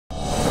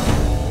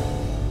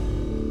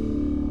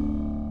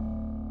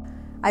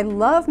I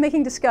love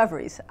making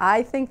discoveries.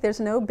 I think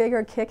there's no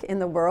bigger kick in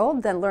the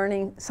world than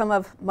learning some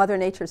of Mother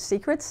Nature's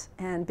secrets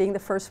and being the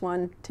first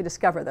one to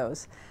discover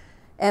those.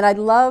 And I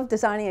love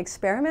designing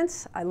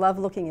experiments. I love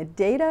looking at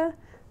data.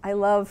 I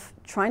love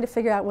trying to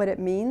figure out what it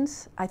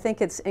means. I think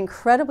it's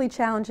incredibly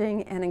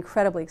challenging and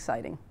incredibly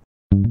exciting.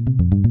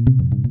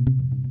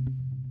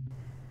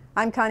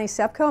 I'm Connie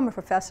Cepko. I'm a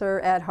professor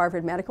at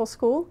Harvard Medical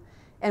School,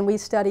 and we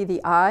study the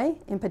eye,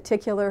 in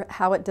particular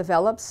how it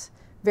develops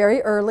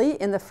very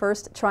early in the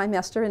first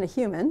trimester in a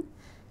human.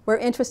 We're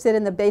interested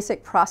in the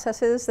basic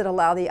processes that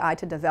allow the eye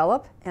to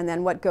develop and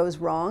then what goes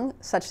wrong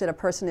such that a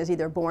person is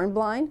either born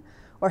blind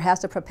or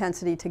has the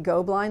propensity to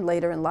go blind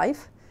later in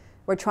life.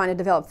 We're trying to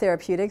develop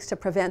therapeutics to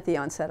prevent the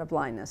onset of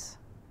blindness.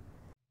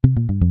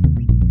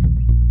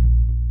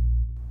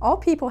 All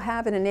people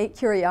have an innate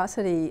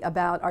curiosity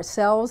about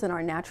ourselves and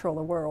our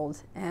natural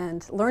world,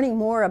 and learning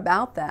more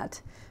about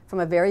that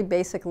from a very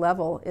basic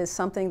level is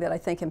something that I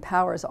think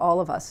empowers all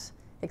of us,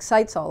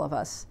 excites all of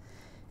us.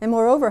 And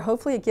moreover,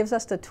 hopefully it gives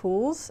us the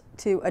tools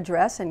to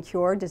address and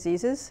cure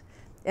diseases.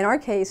 In our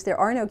case, there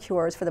are no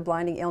cures for the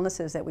blinding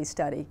illnesses that we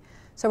study.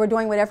 So we're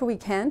doing whatever we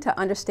can to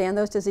understand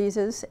those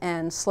diseases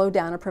and slow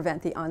down or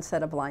prevent the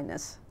onset of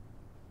blindness.